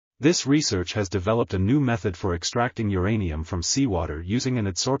This research has developed a new method for extracting uranium from seawater using an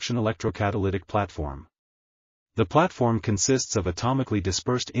adsorption electrocatalytic platform. The platform consists of atomically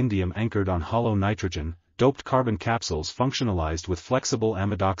dispersed indium anchored on hollow nitrogen, doped carbon capsules functionalized with flexible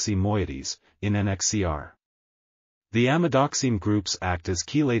amidoxime moieties, in NXCR. The amidoxime groups act as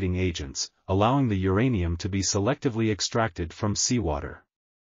chelating agents, allowing the uranium to be selectively extracted from seawater.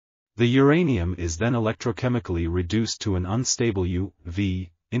 The uranium is then electrochemically reduced to an unstable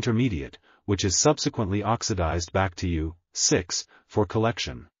U-V intermediate, which is subsequently oxidized back to U-6 for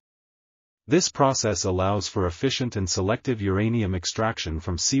collection. This process allows for efficient and selective uranium extraction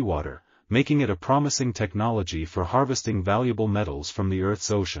from seawater, making it a promising technology for harvesting valuable metals from the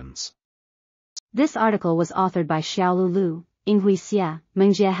Earth's oceans. This article was authored by Xiaolu Lu, Yinghui Xia,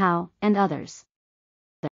 Mengjie Hao, and others.